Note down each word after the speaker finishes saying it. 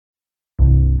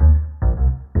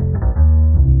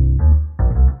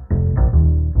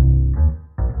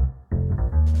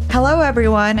Hello,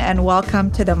 everyone, and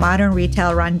welcome to the Modern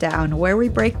Retail Rundown, where we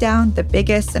break down the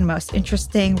biggest and most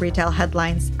interesting retail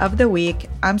headlines of the week.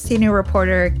 I'm senior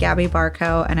reporter Gabby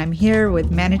Barco, and I'm here with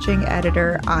managing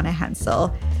editor Anna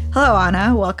Hensel. Hello,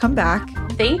 Anna. Welcome back.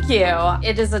 Thank you.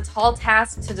 It is a tall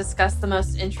task to discuss the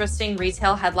most interesting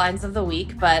retail headlines of the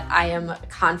week, but I am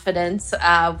confident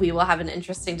we will have an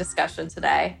interesting discussion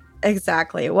today.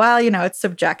 Exactly. Well, it's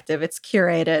subjective. It's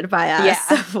curated by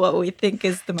us of what we think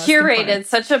is the most important.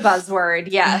 Such a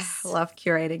buzzword. Yes. Love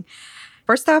curating.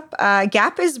 First up,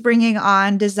 Gap is bringing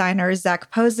on designer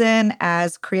Zac Posen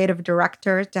as creative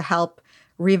director to help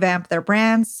revamp their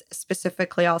brands,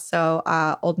 specifically also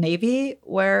Old Navy,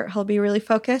 where he'll be really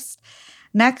focused.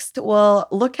 Next, we'll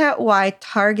look at why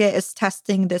Target is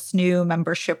testing this new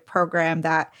membership program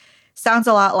that sounds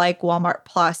a lot like Walmart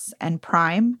Plus and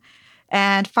Prime.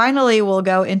 And finally, we'll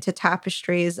go into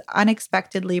Tapestry's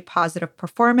unexpectedly positive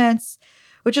performance,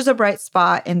 which is a bright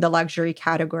spot in the luxury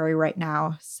category right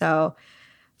now. So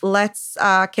let's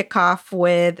kick off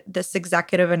with this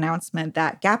executive announcement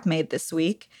that Gap made this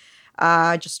week,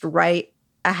 just right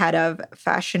ahead of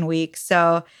Fashion Week.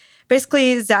 So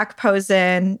basically, Zac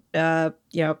Posen,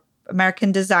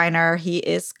 American designer, he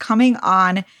is coming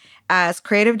on as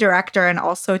creative director and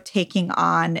also taking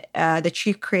on the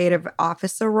chief creative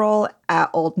officer role at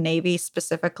Old Navy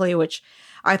specifically, which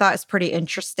I thought is pretty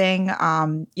interesting.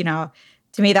 To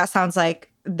me, that sounds like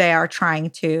they are trying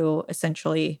to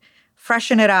essentially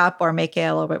freshen it up or make it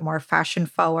a little bit more fashion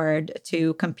forward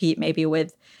to compete maybe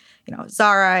with,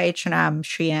 Zara, H&M,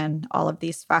 Shein, all of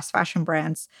these fast fashion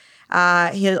brands.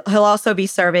 He'll also be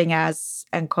serving as,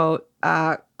 end quote,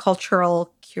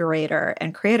 cultural curator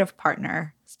and creative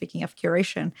partner. Speaking of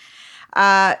curation.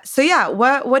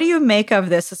 What do you make of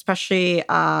this, especially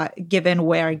given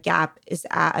where Gap is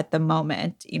at the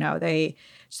moment? They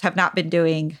just have not been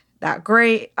doing that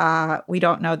great. We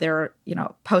don't know their,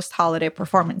 post-holiday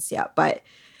performance yet, but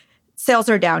sales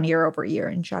are down year over year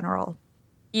in general.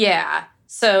 Yeah.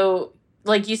 So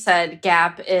like you said,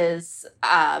 Gap is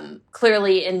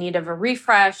clearly in need of a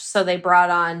refresh. So they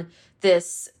brought on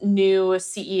this new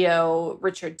CEO,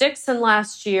 Richard Dixon,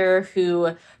 last year,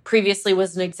 who previously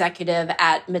was an executive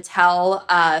at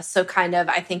Mattel. So kind of,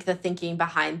 I think the thinking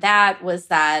behind that was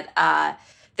that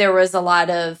there was a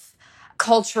lot of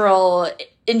cultural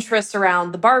interest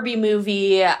around the Barbie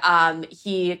movie.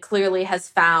 He clearly has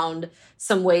found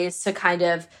some ways to kind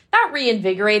of not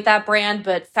reinvigorate that brand,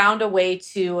 but found a way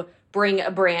to bring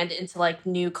a brand into like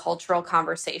new cultural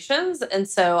conversations. And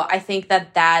so I think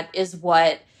that is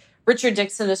what Richard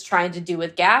Dixon is trying to do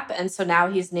with Gap. And so now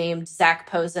he's named Zac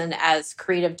Posen as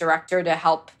creative director to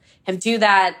help him do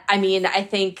that. I mean, I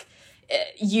think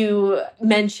you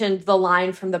mentioned the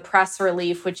line from the press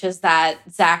release, which is that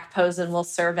Zac Posen will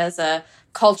serve as a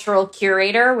cultural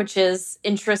curator, which is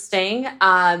interesting.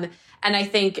 And I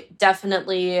think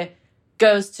definitely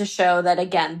goes to show that,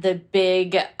 again, the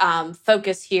big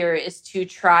focus here is to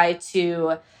try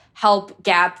to help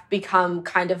Gap become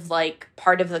kind of like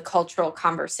part of the cultural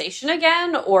conversation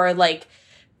again, or like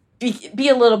be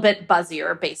a little bit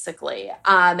buzzier, basically.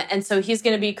 And so he's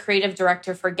going to be creative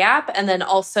director for Gap and then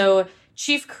also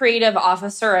chief creative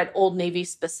officer at Old Navy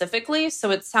specifically.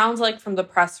 So it sounds like from the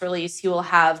press release, he will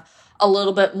have a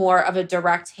little bit more of a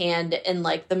direct hand in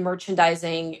like the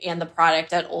merchandising and the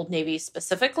product at Old Navy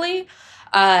specifically.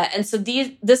 And so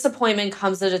this appointment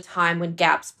comes at a time when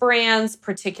Gap's brands,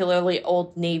 particularly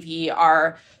Old Navy,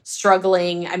 are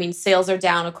struggling. I mean, sales are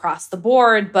down across the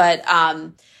board, but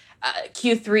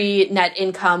Q3 net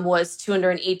income was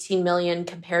 $218 million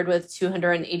compared with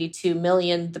 $282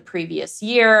 million the previous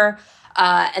year.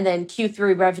 And then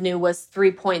Q3 revenue was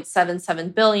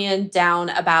 $3.77 billion, down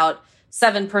about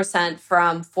 7%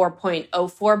 from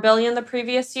 $4.04 billion the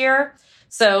previous year.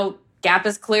 So Gap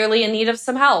is clearly in need of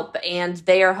some help, and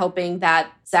they are hoping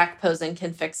that Zac Posen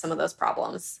can fix some of those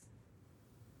problems.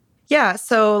 Yeah,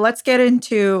 so let's get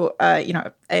into, I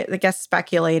guess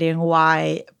speculating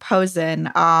why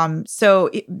Posen.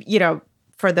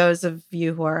 For those of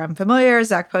you who are unfamiliar,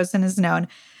 Zac Posen is known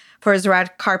for his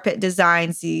red carpet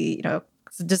designs. He,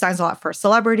 designs a lot for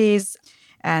celebrities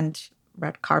and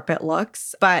red carpet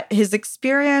looks. But his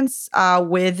experience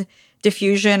with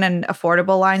diffusion and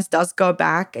affordable lines does go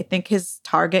back. I think his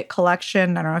Target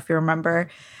collection, I don't know if you remember,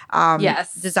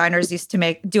 yes, designers used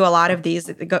to do a lot of these.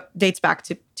 It dates back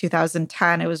to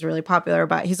 2010. It was really popular,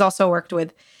 but he's also worked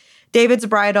with David's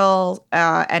Bridal,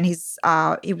 and he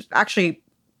was actually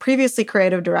previously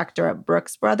creative director at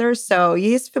Brooks Brothers. So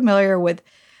he's familiar with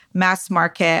mass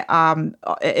market.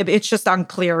 It's just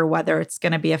unclear whether it's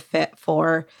going to be a fit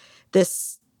for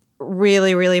this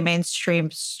really, really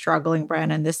mainstream struggling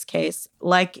brand in this case,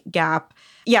 like Gap.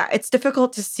 Yeah, it's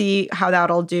difficult to see how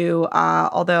that'll do,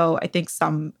 although I think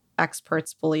some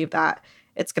experts believe that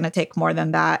it's going to take more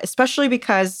than that, especially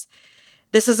because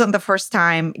this isn't the first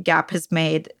time Gap has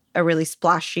made a really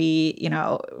splashy,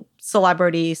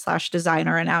 celebrity slash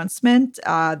designer announcement.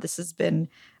 This has been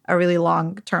a really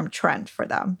long-term trend for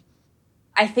them.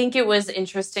 I think it was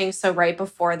interesting. So right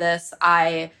before this,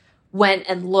 I went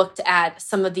and looked at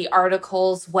some of the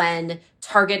articles when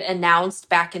Target announced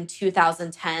back in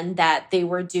 2010 that they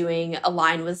were doing a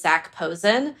line with Zac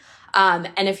Posen. And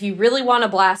if you really want a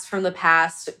blast from the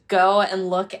past, go and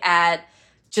look at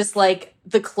just like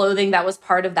the clothing that was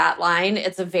part of that line.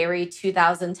 It's a very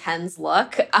 2010s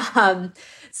look.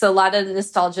 So a lot of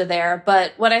nostalgia there.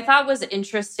 But what I thought was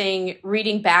interesting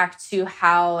reading back to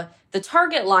how the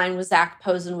Target line with Zac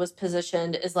Posen was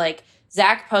positioned is like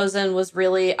Zac Posen was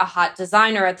really a hot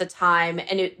designer at the time.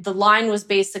 And the line was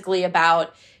basically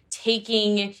about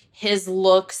taking his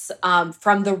looks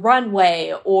from the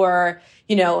runway, or,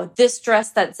 this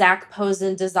dress that Zac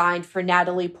Posen designed for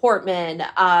Natalie Portman.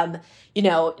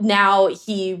 Now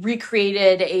he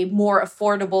recreated a more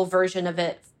affordable version of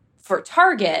it for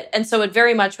Target. And so it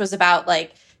very much was about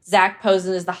like, Zac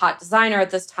Posen is the hot designer at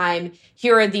this time.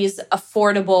 Here are these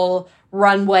affordable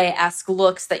runway-esque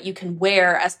looks that you can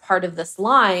wear as part of this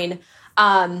line.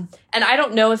 And I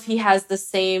don't know if he has the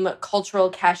same cultural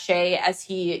cachet as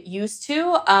he used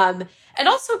to. And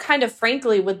also kind of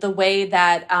frankly, with the way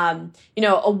that,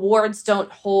 awards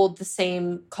don't hold the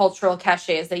same cultural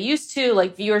cachet as they used to,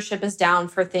 like viewership is down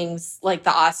for things like the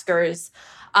Oscars.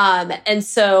 And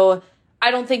so I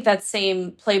don't think that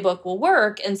same playbook will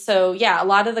work. And so, yeah, a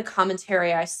lot of the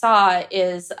commentary I saw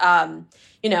is,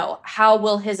 how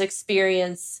will his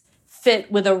experience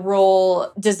fit with a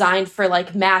role designed for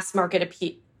like mass market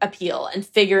appeal and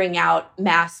figuring out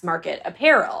mass market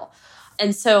apparel.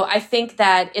 And so I think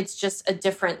that it's just a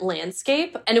different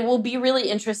landscape, and it will be really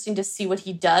interesting to see what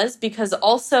he does, because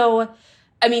also,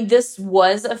 this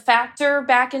was a factor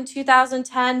back in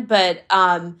 2010, but,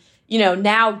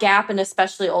 now Gap and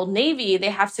especially Old Navy, they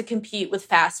have to compete with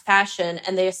fast fashion,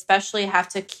 and they especially have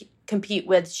to compete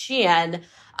with Shein,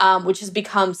 which has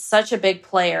become such a big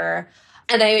player.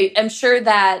 And I am sure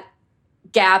that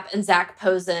Gap and Zac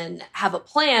Posen have a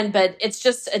plan, but it's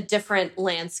just a different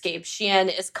landscape.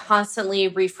 Shein is constantly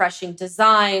refreshing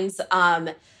designs.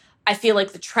 I feel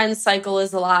like the trend cycle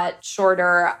is a lot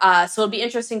shorter. So it'll be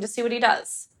interesting to see what he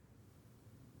does.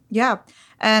 Yeah.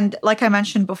 And like I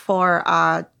mentioned before,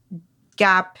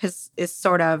 Gap is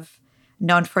sort of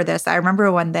known for this. I remember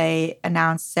when they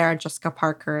announced Sarah Jessica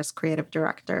Parker as creative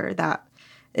director, that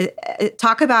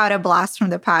talk about a blast from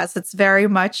the past. It's very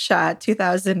much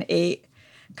 2008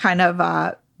 kind of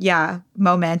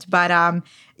moment. But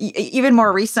even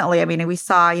more recently, we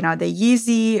saw the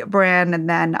Yeezy brand, and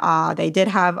then they did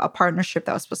have a partnership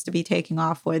that was supposed to be taking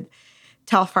off with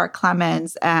Telfar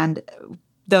Clemens, and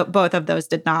both of those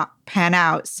did not pan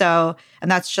out. So,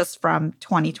 and that's just from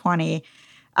 2020.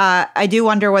 I do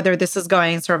wonder whether this is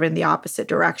going sort of in the opposite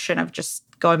direction of just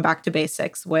going back to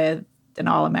basics with an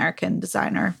all-American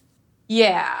designer.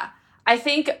 Yeah. I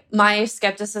think my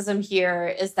skepticism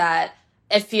here is that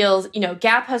it feels,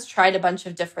 Gap has tried a bunch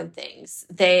of different things.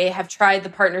 They have tried the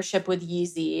partnership with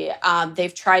Yeezy.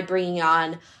 They've tried bringing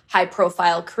on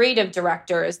high-profile creative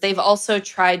directors. They've also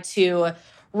tried to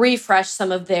refresh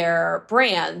some of their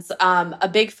brands. A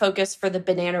big focus for the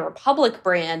Banana Republic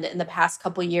brand in the past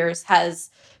couple years has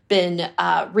been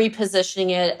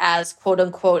repositioning it as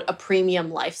quote-unquote a premium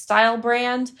lifestyle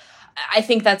brand. I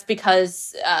think that's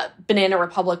because Banana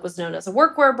Republic was known as a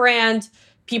workwear brand.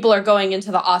 People are going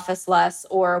into the office less,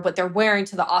 or what they're wearing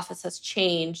to the office has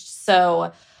changed.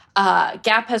 So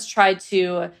Gap has tried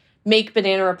to make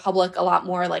Banana Republic a lot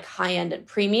more like high-end and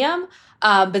premium,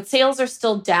 but sales are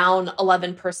still down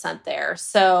 11% there.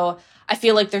 So I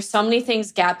feel like there's so many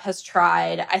things Gap has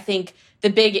tried. I think the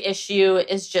big issue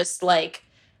is just like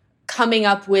coming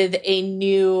up with a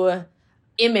new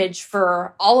image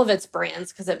for all of its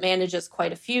brands, because it manages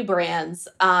quite a few brands.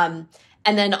 And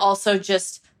then also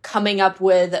just coming up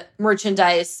with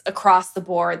merchandise across the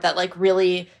board that like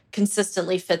really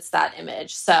consistently fits that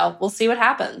image. So we'll see what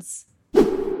happens.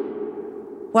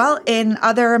 Well, in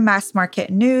other mass market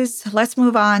news, let's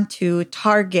move on to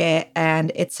Target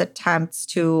and its attempts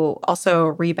to also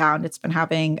rebound. It's been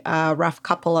having a rough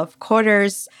couple of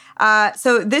quarters.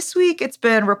 So this week, it's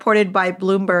been reported by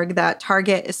Bloomberg that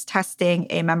Target is testing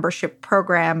a membership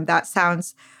program that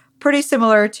sounds pretty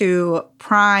similar to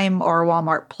Prime or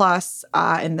Walmart Plus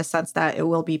in the sense that it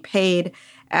will be paid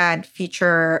and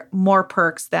feature more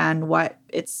perks than what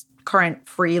its current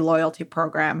free loyalty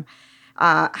program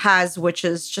has, which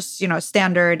is just,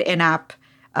 standard in-app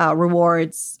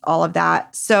rewards, all of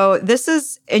that. So this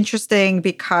is interesting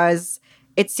because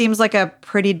it seems like a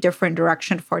pretty different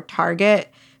direction for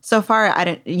Target. So far, I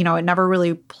didn't, it never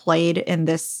really played in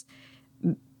this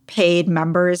paid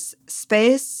members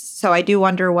space. So I do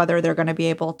wonder whether they're going to be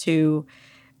able to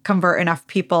convert enough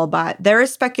people. But there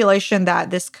is speculation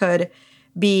that this could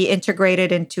be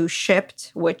integrated into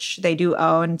Shipped, which they do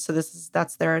own. So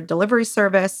that's their delivery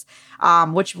service,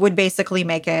 which would basically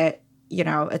make it,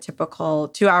 a typical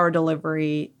 2-hour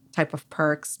delivery type of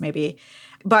perks, maybe.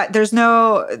 But there's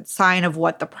no sign of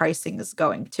what the pricing is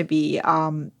going to be.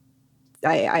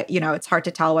 It's hard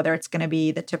to tell whether it's going to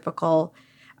be the typical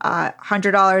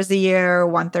 $100 a year,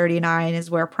 $139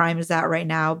 is where Prime is at right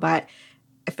now. But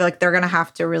I feel like they're going to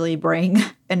have to really bring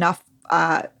enough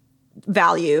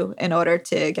value in order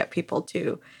to get people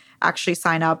to actually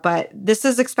sign up. But this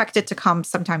is expected to come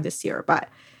sometime this year. But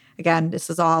again, this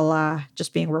is all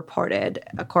just being reported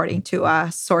according to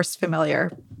a source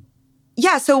familiar.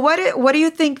 Yeah. So what do you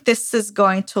think this is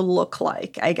going to look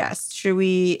like? I guess should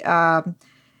we?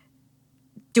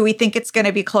 Do we think it's going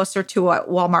to be closer to what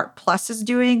Walmart Plus is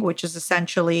doing, which is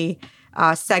essentially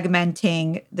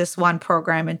segmenting this one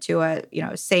program into a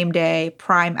same day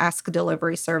Prime-esque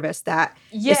delivery service that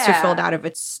is fulfilled out of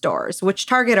its stores, which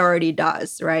Target already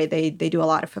does, right? They do a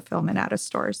lot of fulfillment out of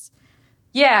stores.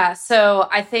 Yeah, so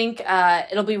I think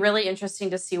it'll be really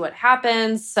interesting to see what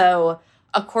happens. So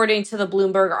according to the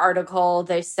Bloomberg article,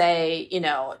 they say,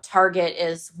 Target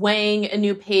is weighing a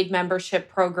new paid membership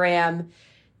program.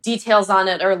 Details on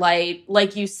it are light.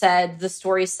 Like you said, the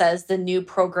story says the new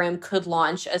program could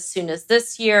launch as soon as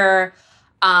this year.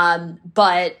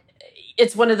 But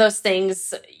it's one of those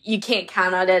things, you can't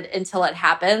count on it until it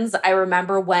happens. I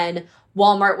remember when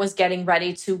Walmart was getting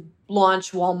ready to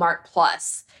launch Walmart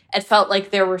Plus. It felt like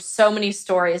there were so many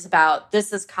stories about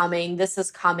this is coming.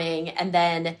 And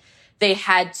then they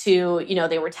had to,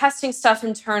 they were testing stuff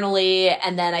internally.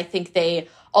 And then I think they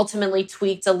ultimately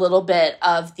tweaked a little bit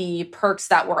of the perks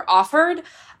that were offered.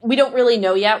 We don't really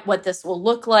know yet what this will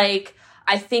look like.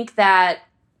 I think that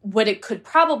what it could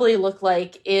probably look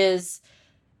like is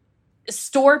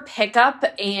store pickup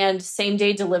and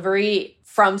same-day delivery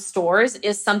from stores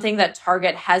is something that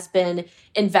Target has been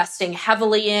investing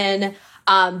heavily in.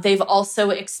 They've also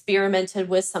experimented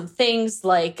with some things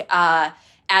like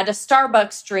add a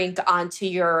Starbucks drink onto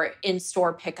your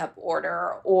in-store pickup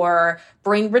order or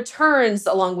bring returns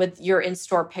along with your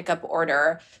in-store pickup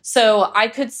order. So I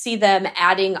could see them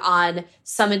adding on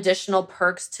some additional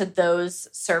perks to those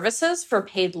services for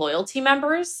paid loyalty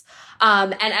members.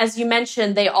 And as you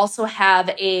mentioned, they also have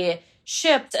a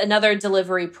Shipped, another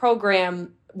delivery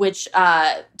program, which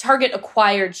Target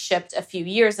acquired Shipped a few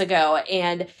years ago.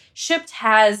 And Shipped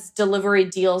has delivery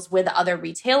deals with other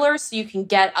retailers, so you can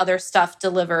get other stuff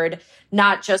delivered,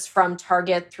 not just from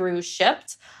Target through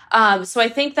Shipped. So I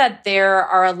think that there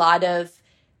are a lot of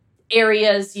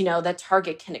areas, that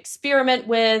Target can experiment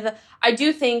with. I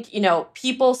do think,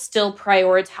 people still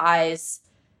prioritize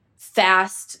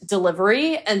fast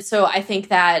delivery. And so I think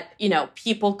that,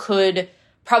 people could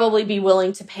probably be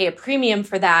willing to pay a premium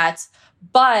for that.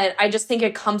 But I just think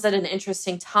it comes at an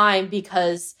interesting time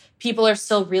because people are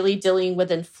still really dealing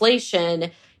with inflation.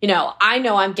 I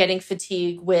know I'm getting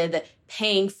fatigued with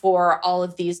paying for all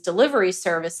of these delivery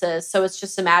services. So it's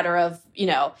just a matter of,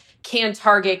 can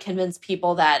Target convince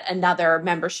people that another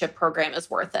membership program is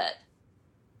worth it?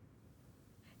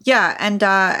 Yeah. And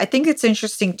I think it's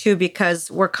interesting, too, because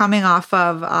we're coming off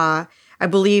of I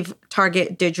believe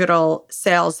Target digital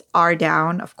sales are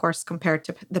down, of course, compared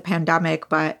to the pandemic,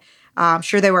 but I'm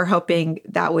sure they were hoping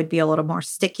that would be a little more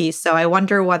sticky. So I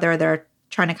wonder whether they're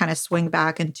trying to kind of swing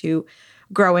back into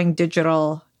growing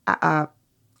digital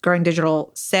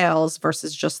sales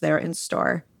versus just their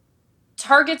in-store.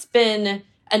 Target's been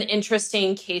an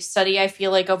interesting case study, I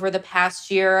feel like, over the past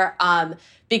year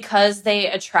because they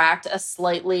attract a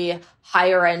slightly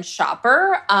higher end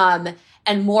shopper.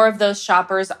 And more of those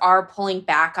shoppers are pulling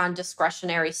back on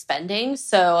discretionary spending.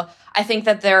 So I think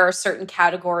that there are certain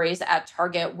categories at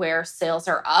Target where sales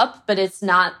are up, but it's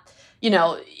not,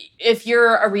 if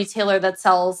you're a retailer that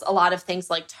sells a lot of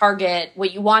things like Target,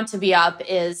 what you want to be up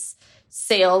is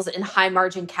sales in high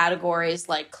margin categories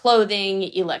like clothing,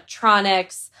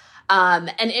 electronics.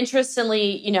 And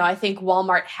interestingly, I think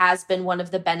Walmart has been one of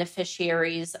the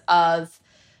beneficiaries of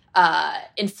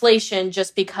inflation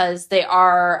just because they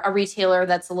are a retailer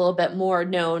that's a little bit more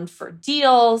known for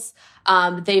deals.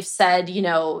 They've said,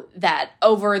 that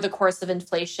over the course of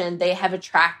inflation, they have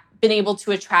been able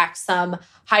to attract some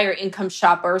higher income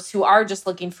shoppers who are just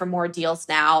looking for more deals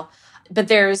now. But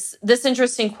there's this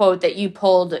interesting quote that you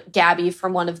pulled, Gabby,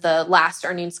 from one of the last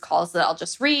earnings calls that I'll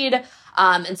just read.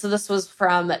 And so this was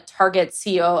from Target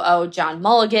COO John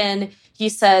Mulligan. He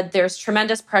said, "There's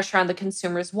tremendous pressure on the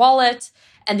consumer's wallet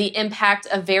and the impact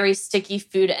of very sticky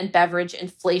food and beverage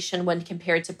inflation when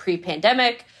compared to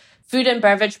pre-pandemic. Food and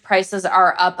beverage prices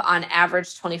are up on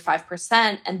average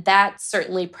 25%, and that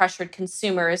certainly pressured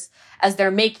consumers as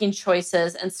they're making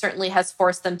choices and certainly has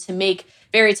forced them to make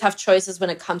very tough choices when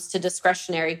it comes to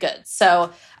discretionary goods."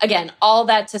 So again, all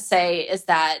that to say is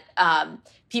that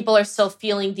people are still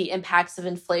feeling the impacts of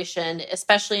inflation,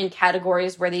 especially in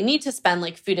categories where they need to spend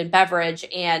like food and beverage,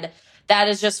 and that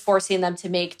is just forcing them to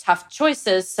make tough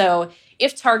choices. So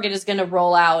if Target is going to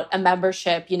roll out a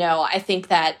membership, I think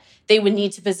that they would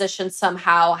need to position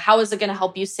somehow, how is it going to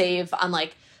help you save on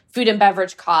like food and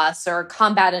beverage costs or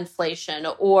combat inflation,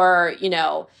 or,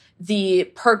 the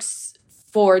perks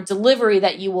for delivery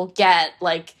that you will get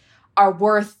like are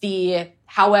worth the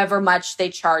however much they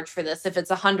charge for this. If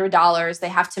it's $100, they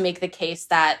have to make the case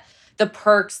that the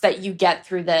perks that you get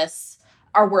through this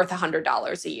are worth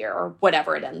 $100 a year or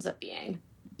whatever it ends up being.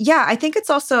 Yeah, I think it's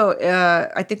also,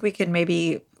 I think we can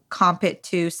maybe comp it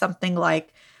to something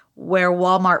like where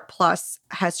Walmart Plus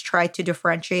has tried to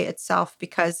differentiate itself,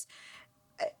 because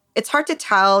it's hard to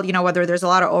tell, whether there's a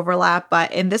lot of overlap.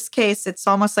 But in this case, it's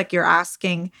almost like you're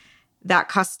asking that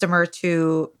customer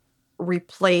to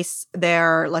replace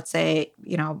their, let's say,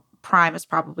 Prime is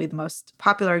probably the most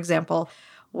popular example,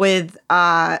 with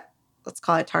let's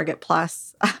call it Target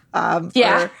Plus,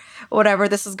 or whatever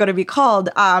this is going to be called.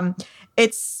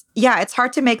 It's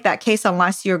hard to make that case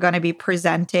unless you're going to be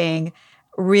presenting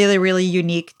really, really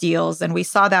unique deals. And we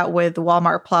saw that with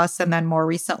Walmart Plus, and then more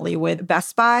recently with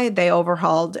Best Buy. They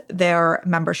overhauled their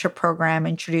membership program,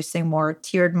 introducing more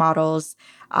tiered models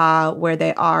where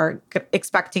they are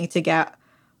expecting to get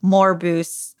more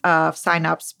boosts of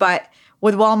signups. But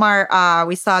with Walmart,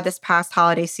 we saw this past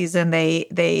holiday season,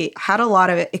 they had a lot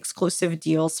of exclusive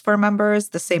deals for members.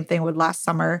 The same thing with last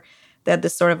summer. They had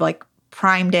this sort of like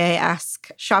Prime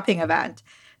Day-esque shopping event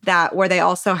where they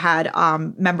also had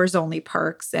members-only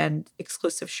perks and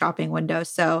exclusive shopping windows.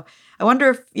 So I wonder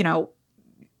if,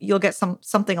 you'll get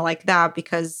something like that,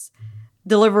 because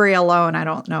delivery alone, I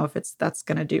don't know if that's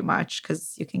going to do much,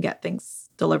 because you can get things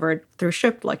delivered through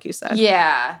Shipt, like you said.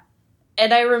 Yeah.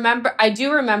 And I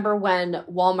do remember when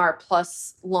Walmart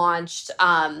Plus launched,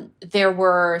 there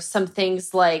were some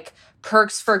things like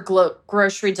perks for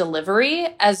grocery delivery,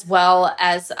 as well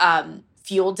as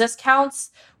fuel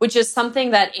discounts, which is something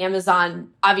that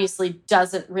Amazon obviously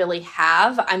doesn't really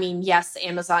have. I mean, yes,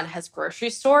 Amazon has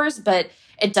grocery stores, but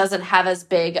it doesn't have as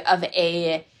big of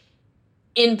a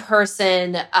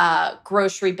in-person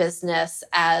grocery business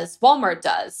as Walmart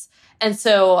does. And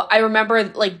so I remember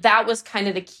like that was kind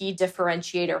of the key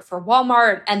differentiator for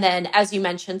Walmart. And then, as you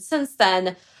mentioned, since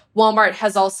then, Walmart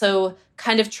has also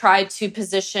kind of tried to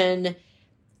position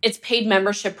its paid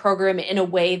membership program in a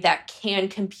way that can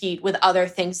compete with other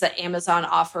things that Amazon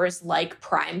offers, like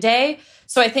Prime Day.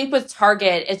 So I think with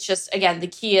Target, it's just, again, the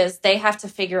key is they have to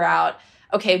figure out,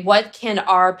 okay, what can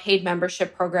our paid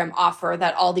membership program offer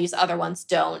that all these other ones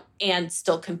don't, and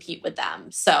still compete with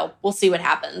them. So we'll see what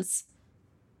happens.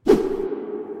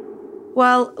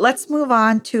 Well, let's move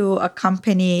on to a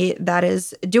company that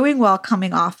is doing well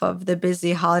coming off of the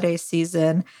busy holiday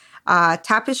season.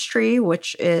 Tapestry,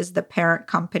 which is the parent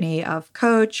company of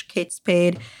Coach, Kate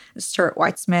Spade, Stuart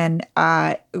Weitzman,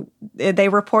 they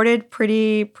reported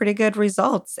pretty good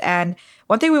results. And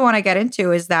one thing we want to get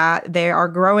into is that they are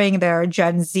growing their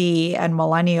Gen Z and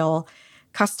millennial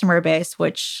customer base,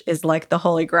 which is like the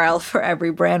holy grail for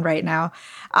every brand right now.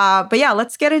 But yeah,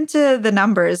 let's get into the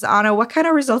numbers. Anna, what kind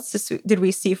of results did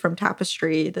we see from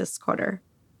Tapestry this quarter?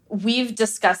 We've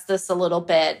discussed this a little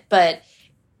bit, but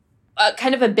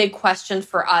kind of a big question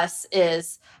for us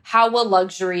is, how will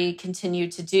luxury continue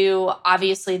to do?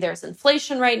 Obviously, there's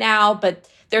inflation right now, but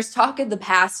there's talk in the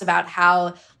past about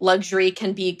how luxury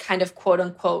can be kind of quote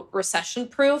unquote recession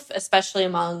proof, especially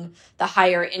among the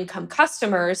higher income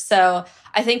customers. So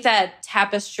I think that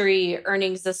Tapestry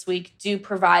earnings this week do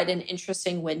provide an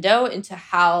interesting window into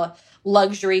how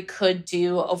luxury could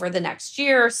do over the next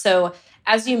year. So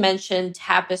as you mentioned,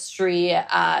 Tapestry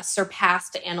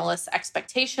surpassed analysts'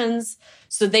 expectations.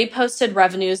 So they posted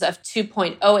revenues of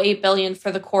 $2.08 billion for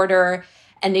the quarter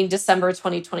ending December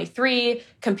 2023,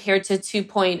 compared to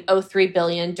 $2.03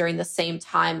 billion during the same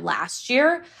time last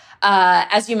year.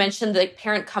 As you mentioned, the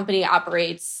parent company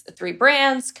operates 3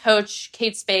 brands: Coach,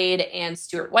 Kate Spade, and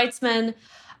Stuart Weitzman.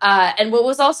 And what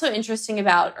was also interesting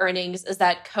about earnings is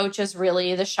that Coach is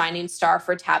really the shining star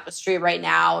for Tapestry right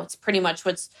now. It's pretty much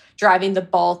what's driving the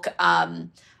bulk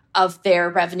of their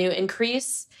revenue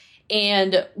increase.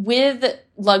 And with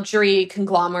luxury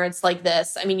conglomerates like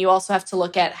this, I mean, you also have to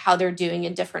look at how they're doing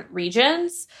in different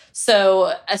regions.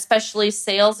 So especially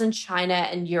sales in China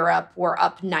and Europe were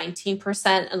up 19%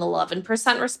 and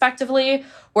 11% respectively,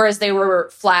 whereas they were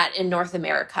flat in North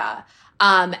America.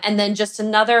 And then just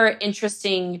another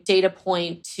interesting data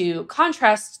point to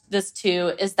contrast this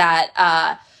to is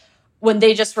that when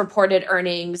they just reported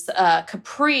earnings,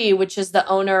 Capri, which is the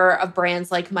owner of brands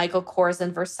like Michael Kors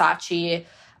and Versace,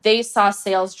 they saw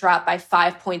sales drop by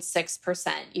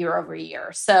 5.6% year over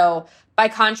year. So by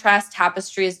contrast,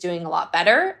 Tapestry is doing a lot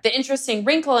better. The interesting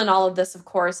wrinkle in all of this, of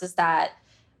course, is that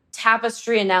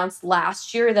Tapestry announced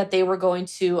last year that they were going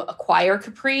to acquire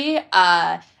Capri,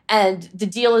 and the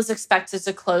deal is expected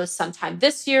to close sometime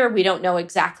this year. We don't know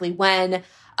exactly when,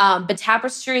 but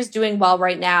Tapestry is doing well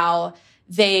right now.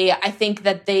 I think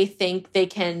they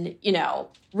can,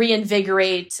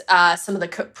 reinvigorate some of the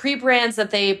Capri brands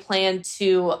that they plan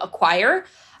to acquire.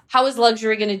 How is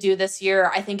luxury going to do this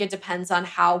year? I think it depends on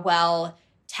how well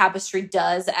Tapestry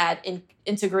does at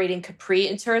integrating Capri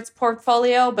into its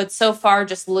portfolio. But so far,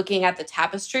 just looking at the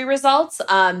Tapestry results,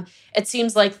 it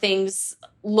seems like things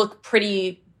look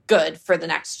pretty good for the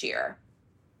next year.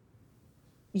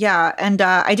 Yeah, and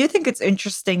I do think it's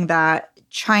interesting that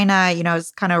China,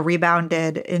 has kind of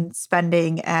rebounded in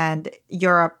spending, and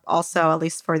Europe also, at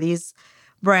least for these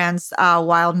brands,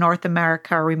 while North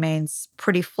America remains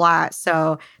pretty flat.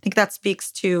 So I think that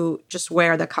speaks to just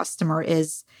where the customer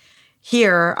is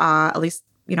here, at least,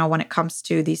 when it comes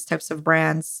to these types of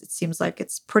brands. It seems like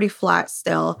it's pretty flat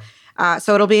still.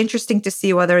 So it'll be interesting to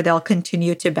see whether they'll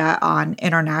continue to bet on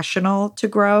international to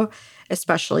grow,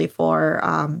 especially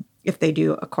for if they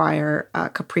do acquire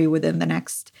Capri within the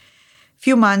next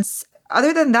few months.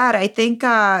 Other than that, I think,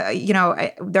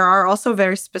 there are also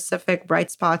very specific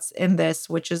bright spots in this,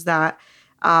 which is that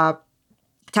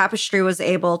Tapestry was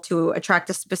able to attract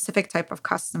a specific type of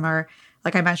customer,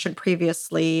 like I mentioned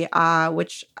previously,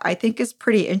 which I think is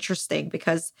pretty interesting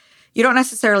because you don't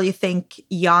necessarily think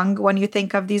young when you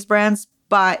think of these brands,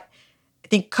 but I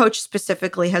think Coach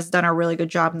specifically has done a really good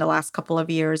job in the last couple of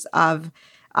years of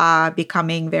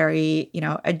becoming very,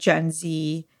 a Gen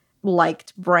Z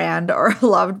liked brand or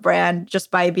loved brand just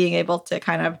by being able to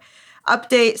kind of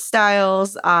update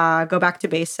styles, go back to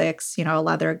basics,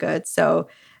 leather goods. So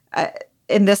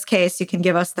in this case, you can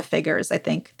give us the figures. I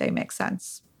think they make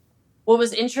sense. What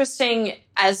was interesting,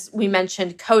 as we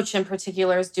mentioned, Coach in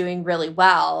particular is doing really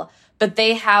well, but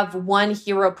they have one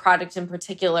hero product in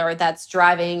particular that's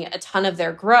driving a ton of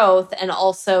their growth and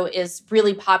also is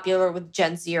really popular with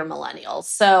Gen Z or millennials.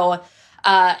 So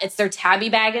it's their tabby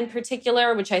bag in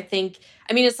particular, which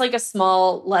it's like a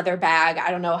small leather bag.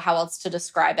 I don't know how else to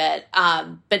describe it,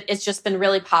 but it's just been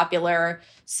really popular.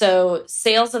 So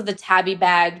sales of the tabby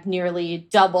bag nearly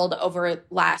doubled over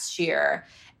last year.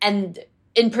 And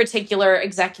in particular,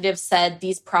 executives said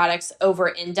these products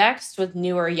over-indexed with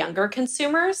newer, younger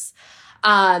consumers.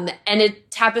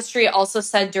 Tapestry also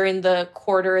said during the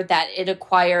quarter that it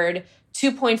acquired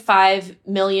 2.5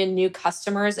 million new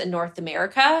customers in North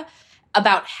America,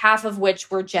 about half of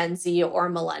which were Gen Z or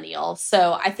millennial.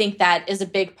 So I think that is a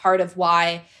big part of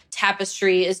why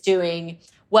Tapestry is doing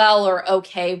well or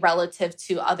okay relative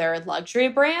to other luxury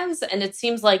brands. And it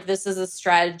seems like this is a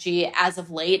strategy as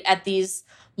of late at these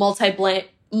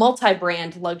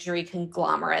multi-brand luxury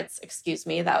conglomerates. Excuse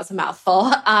me, that was a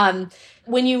mouthful.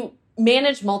 When you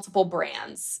manage multiple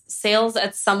brands, sales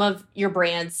at some of your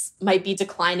brands might be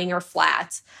declining or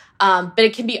flat. But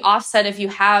it can be offset if you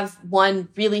have one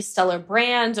really stellar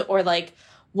brand or like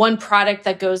one product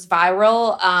that goes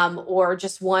viral, or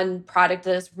just one product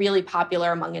that is really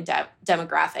popular among a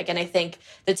demographic. And I think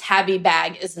the tabby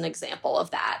bag is an example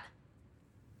of that.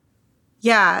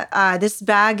 Yeah, this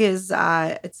bag is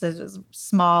it's a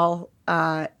small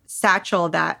satchel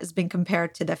that has been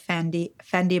compared to the Fendi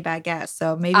baguette.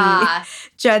 So maybe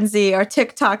Gen Z or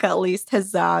TikTok at least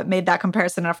has made that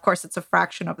comparison. And of course, it's a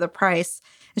fraction of the price.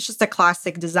 It's just a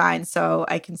classic design. So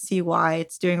I can see why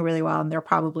it's doing really well. And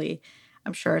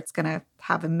I'm sure it's going to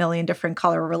have a million different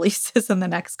color releases in the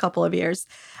next couple of years.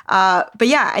 But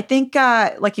yeah, I think,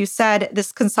 like you said,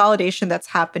 this consolidation that's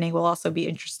happening will also be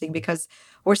interesting because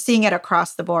we're seeing it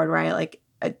across the board, right? Like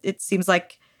it seems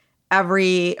like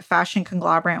every fashion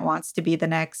conglomerate wants to be the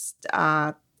next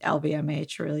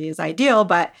LVMH. Really is ideal.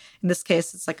 But in this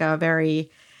case, it's like a very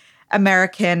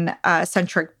American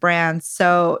centric brand.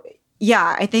 So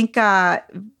yeah, I think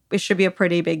it should be a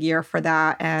pretty big year for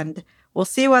that. And we'll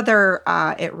see whether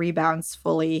it rebounds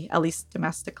fully, at least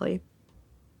domestically.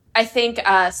 I think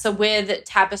so with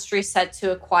Tapestry set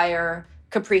to acquire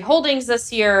Capri Holdings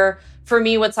this year, for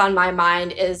me, what's on my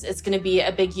mind is it's going to be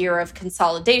a big year of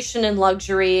consolidation in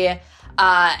luxury.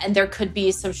 And there could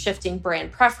be some shifting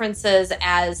brand preferences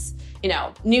as,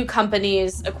 new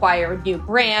companies acquire new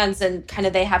brands and kind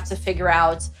of they have to figure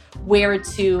out where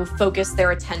to focus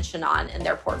their attention on in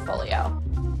their portfolio.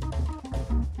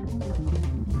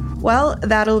 Well,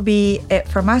 that'll be it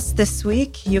from us this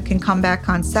week. You can come back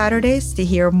on Saturdays to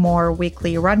hear more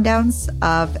weekly rundowns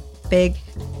of big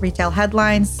retail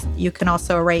headlines. You can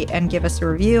also rate and give us a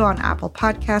review on Apple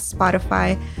Podcasts,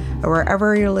 Spotify, or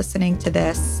wherever you're listening to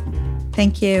this.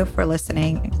 Thank you for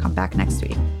listening, and come back next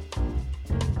week.